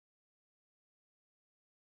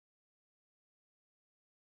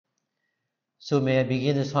So may I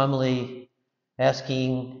begin this homily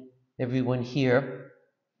asking everyone here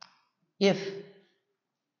if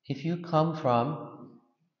you come from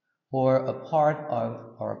or a part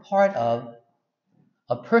of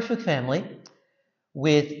a perfect family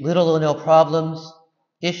with little or no problems,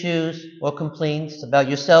 issues, or complaints about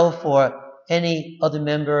yourself or any other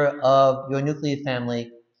member of your nuclear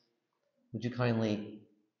family, would you kindly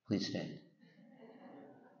please stand?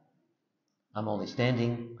 I'm only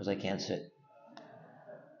standing because I can't sit.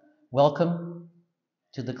 Welcome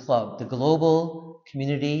to the club, the global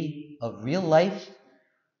community of real life,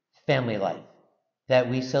 family life that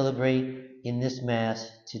we celebrate in this Mass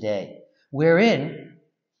today. Wherein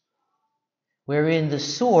the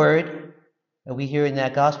sword, and we hear in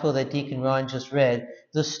that gospel that Deacon Ron just read,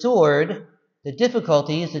 the sword, the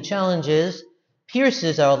difficulties, the challenges,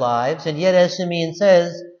 pierces our lives, and yet, as Simeon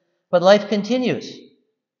says, but life continues.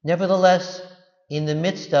 Nevertheless, in the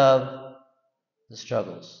midst of the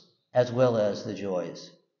struggles, as well as the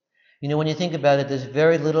joys. You know, when you think about it, there's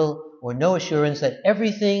very little or no assurance that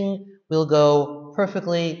everything will go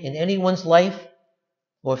perfectly in anyone's life,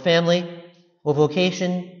 or family, or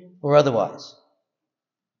vocation, or otherwise.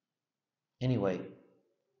 Anyway,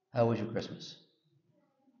 how was your Christmas?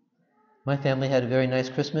 My family had a very nice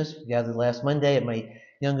Christmas. We gathered last Monday at my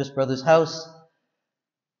youngest brother's house.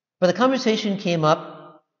 But the conversation came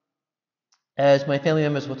up as my family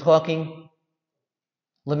members were talking,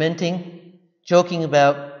 lamenting, joking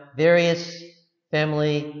about various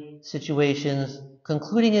family situations,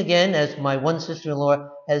 concluding again, as my one sister-in-law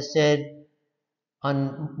has said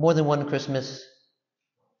on more than one Christmas,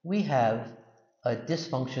 we have a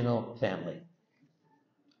dysfunctional family.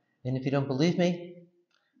 And if you don't believe me,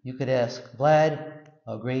 you could ask Vlad,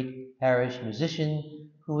 our great parish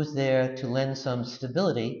musician, who was there to lend some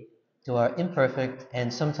stability to our imperfect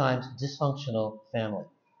and sometimes dysfunctional family.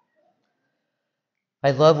 I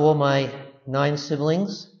love all my 9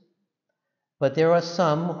 siblings, but there's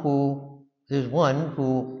one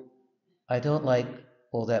who I don't like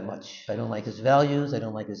all that much. I don't like his values, I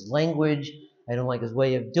don't like his language, I don't like his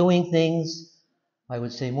way of doing things. I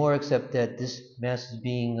would say more, except that this Mass is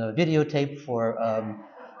being videotaped for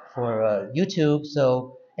YouTube.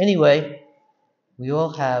 So anyway, we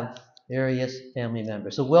all have various family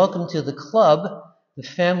members. So welcome to the club, the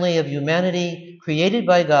family of humanity created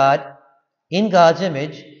by God in God's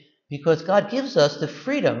image, because God gives us the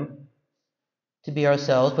freedom to be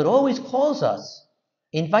ourselves, but always calls us,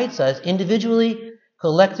 invites us individually,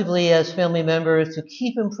 collectively as family members to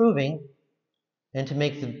keep improving and to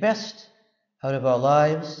make the best out of our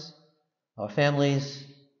lives, our families,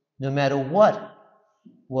 no matter what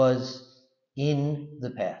was in the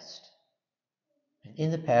past. And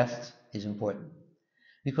in the past is important.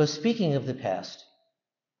 Because speaking of the past,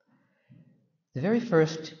 the very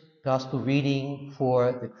first gospel reading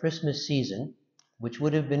for the Christmas season, which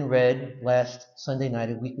would have been read last Sunday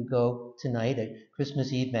night, a week ago tonight at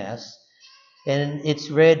Christmas Eve Mass, and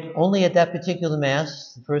it's read only at that particular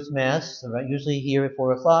Mass, the first Mass, usually here at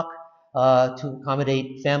 4 o'clock, to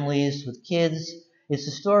accommodate families with kids. It's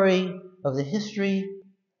the story of the history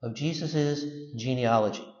of Jesus'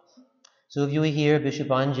 genealogy. So if you were here, Bishop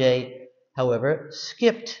Anjay, however,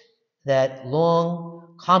 skipped that long,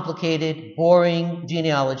 complicated, boring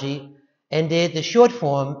genealogy and did the short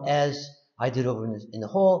form as I did over in the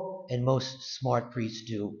hall and most smart priests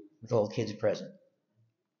do with all kids present.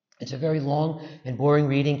 It's a very long and boring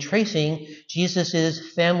reading tracing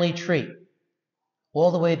Jesus' family tree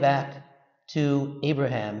all the way back to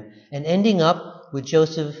Abraham and ending up with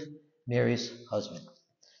Joseph, Mary's husband.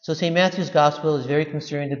 So St. Matthew's Gospel is very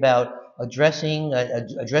concerned about addressing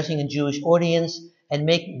a Jewish audience and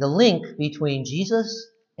making the link between Jesus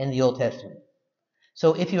and the Old Testament.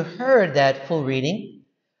 So if you heard that full reading,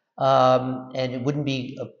 and it wouldn't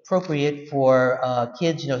be appropriate for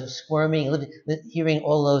kids, squirming, hearing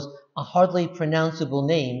all those hardly pronounceable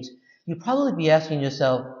names, you'd probably be asking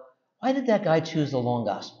yourself, why did that guy choose the long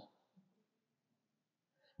gospel?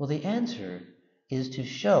 Well, the answer is to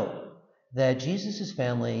show that Jesus'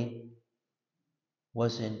 family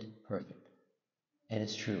wasn't perfect. And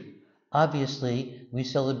it's true. Obviously, we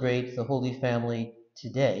celebrate the Holy Family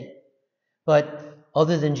today, but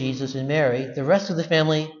other than Jesus and Mary, the rest of the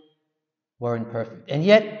family weren't perfect. And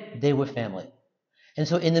yet, they were family. And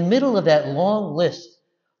so in the middle of that long list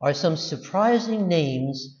are some surprising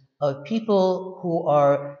names of people who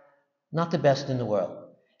are not the best in the world.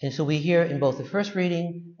 And so we hear in both the first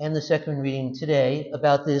reading and the second reading today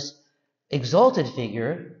about this exalted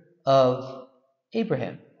figure of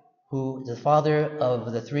Abraham, who is the father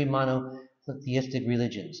of the 3 monotheistic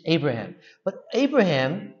religions. Abraham. But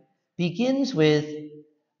Abraham begins with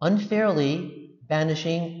unfairly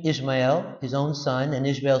banishing Ishmael, his own son, and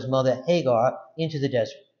Ishmael's mother Hagar into the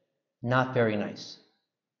desert. Not very nice.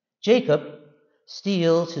 Jacob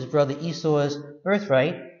steals his brother Esau's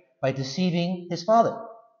birthright by deceiving his father.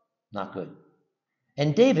 Not good.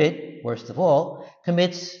 And David, worst of all,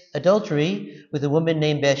 commits adultery with a woman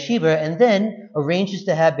named Bathsheba and then arranges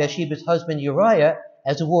to have Bathsheba's husband Uriah,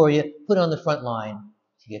 as a warrior, put on the front line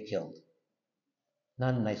to get killed.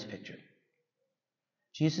 Not a nice picture.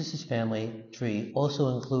 Jesus' family tree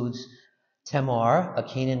also includes Tamar, a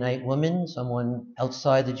Canaanite woman, someone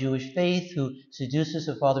outside the Jewish faith who seduces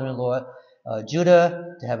her father-in-law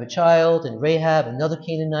Judah to have a child, and Rahab, another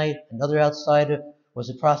Canaanite, another outsider, was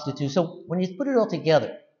a prostitute. So when you put it all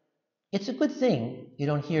together, it's a good thing we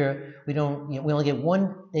only get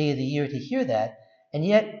one day of the year to hear that, and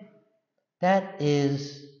yet that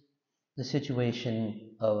is the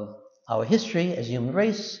situation of our history as a human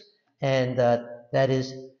race, and that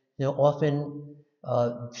is often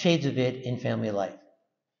shades of it in family life.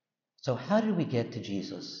 So how did we get to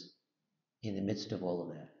Jesus in the midst of all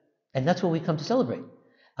of that? And that's what we come to celebrate.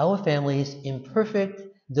 Our families, imperfect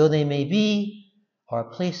though they may be, are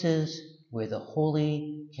places where the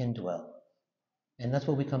holy can dwell. And that's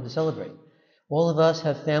what we come to celebrate. All of us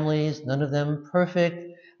have families, none of them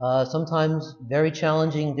perfect, sometimes very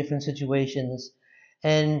challenging, different situations.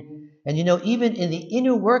 And even in the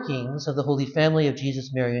inner workings of the Holy Family of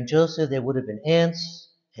Jesus, Mary, and Joseph, there would have been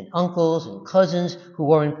aunts and uncles and cousins who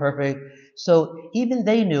weren't perfect. So even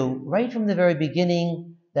they knew right from the very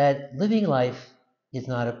beginning that living life is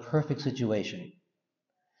not a perfect situation.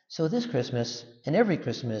 So this Christmas, and every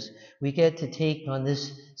Christmas, we get to take on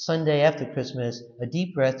this Sunday after Christmas a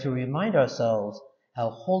deep breath to remind ourselves how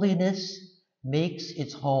holiness makes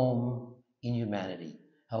its home in humanity,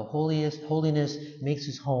 how holiness makes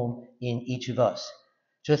its home in each of us,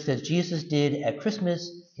 just as Jesus did at Christmas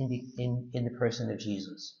in the person of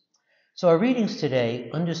Jesus. So our readings today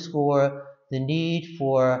underscore the need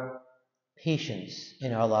for patience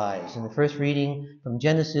in our lives. In the first reading from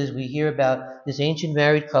Genesis, we hear about this ancient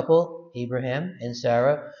married couple, Abraham and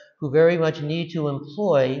Sarah, who very much need to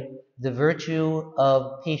employ the virtue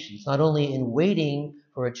of patience, not only in waiting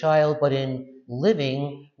for a child, but in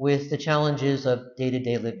living with the challenges of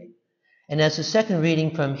day-to-day living. And as the second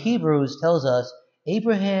reading from Hebrews tells us,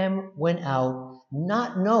 Abraham went out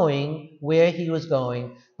not knowing where he was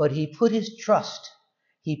going, but he put his trust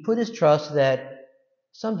that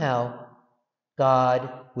somehow God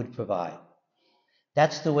would provide.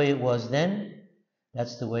 That's the way it was then.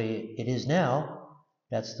 That's the way it is now.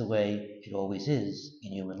 That's the way it always is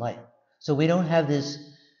in human life. So we don't have this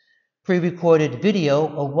pre-recorded video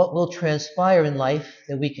of what will transpire in life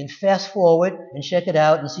that we can fast forward and check it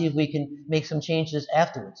out and see if we can make some changes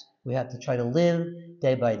afterwards. We have to try to live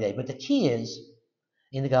day by day. But the key is,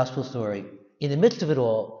 in the gospel story, in the midst of it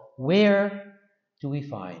all, where do we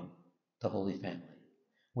find the Holy Family?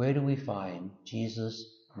 Where do we find Jesus,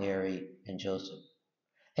 Mary, and Joseph?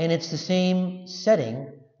 And it's the same setting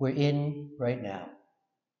we're in right now,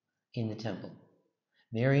 in the temple.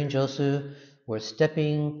 Mary and Joseph were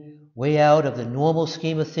stepping way out of the normal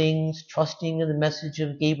scheme of things, trusting in the message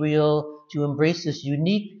of Gabriel to embrace this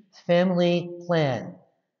unique family plan,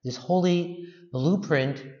 this holy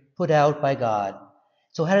blueprint put out by God.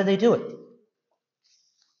 So how did they do it?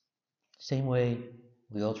 Same way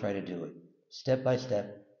we all try to do it, step by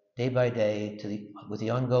step, day by day, with the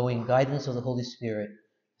ongoing guidance of the Holy Spirit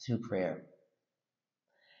through prayer.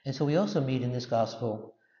 And so we also meet in this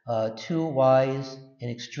gospel two wise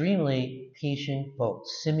and extremely patient folks,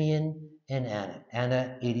 Simeon and Anna.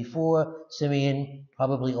 Anna, 84, Simeon,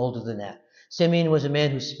 probably older than that. Simeon was a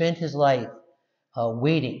man who spent his life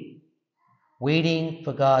waiting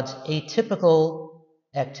for God's atypical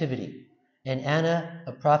activity. And Anna,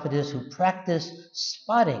 a prophetess who practiced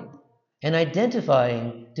spotting and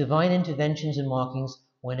identifying divine interventions and markings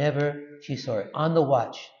whenever she saw it, on the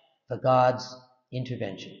watch for God's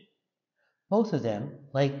intervention. Both of them,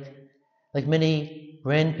 like many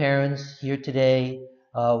grandparents here today,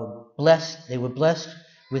 they were blessed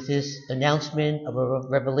with this announcement of a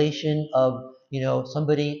revelation of,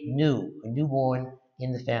 somebody new, a newborn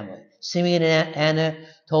in the family. Simeon and Anna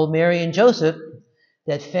told Mary and Joseph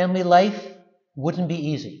that family life wouldn't be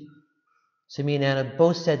easy. Simeon and Anna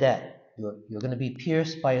both said that. You're going to be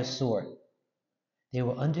pierced by a sword. They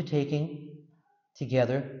were undertaking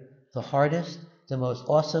together the hardest, the most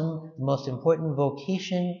awesome, the most important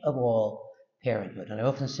vocation of all, parenthood. And I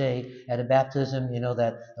often say at a baptism,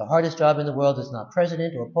 that the hardest job in the world is not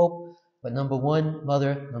president or pope, but number one,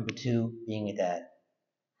 mother, number two, being a dad.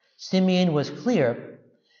 Simeon was clear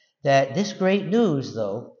that this great news,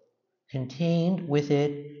 though, contained with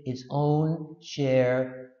it its own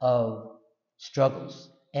share of struggles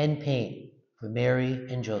and pain for Mary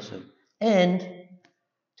and Joseph, and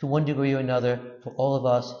to one degree or another for all of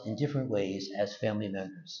us in different ways as family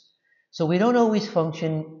members. So we don't always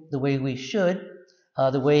function the way we should,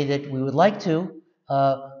 the way that we would like to,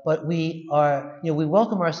 but we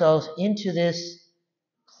welcome ourselves into this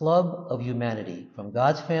club of humanity, from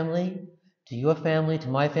God's family to your family to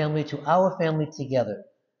my family to our family together.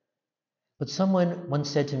 But someone once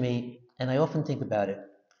said to me, and I often think about it,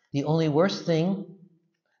 the only worse thing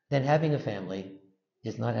than having a family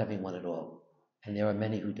is not having one at all. And there are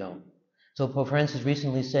many who don't. So Pope Francis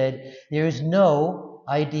recently said, there is no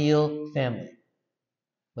ideal family,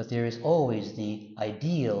 but there is always the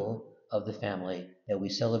ideal of the family that we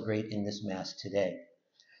celebrate in this Mass today.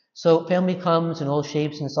 So family comes in all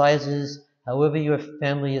shapes and sizes. However your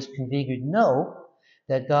family is configured, know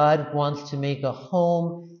that God wants to make a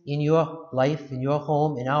home in your life, in your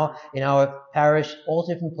home, in our parish, all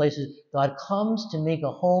different places. God comes to make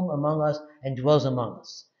a home among us and dwells among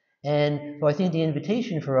us. And so I think the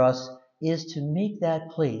invitation for us is to make that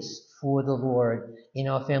place for the Lord in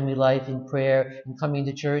our family life, in prayer, in coming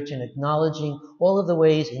to church, and acknowledging all of the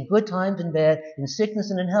ways, in good times and bad, in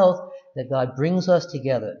sickness and in health, that God brings us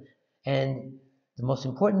together. And the most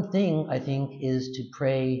important thing, I think, is to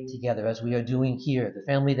pray together, as we are doing here.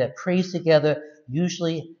 The family that prays together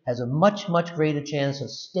usually has a much, much greater chance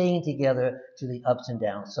of staying together through the ups and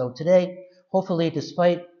downs. So today, hopefully,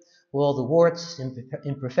 despite all the warts,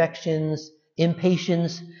 imperfections,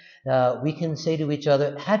 impatience, we can say to each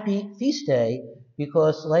other, happy feast day,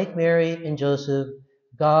 because like Mary and Joseph,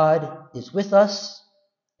 God is with us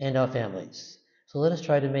and our families. So let us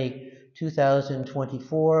try to make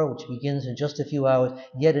 2024, which begins in just a few hours,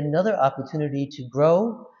 yet another opportunity to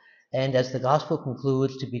grow, and as the Gospel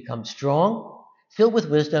concludes, to become strong, filled with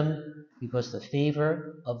wisdom, because the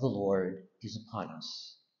favor of the Lord is upon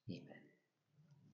us. Amen.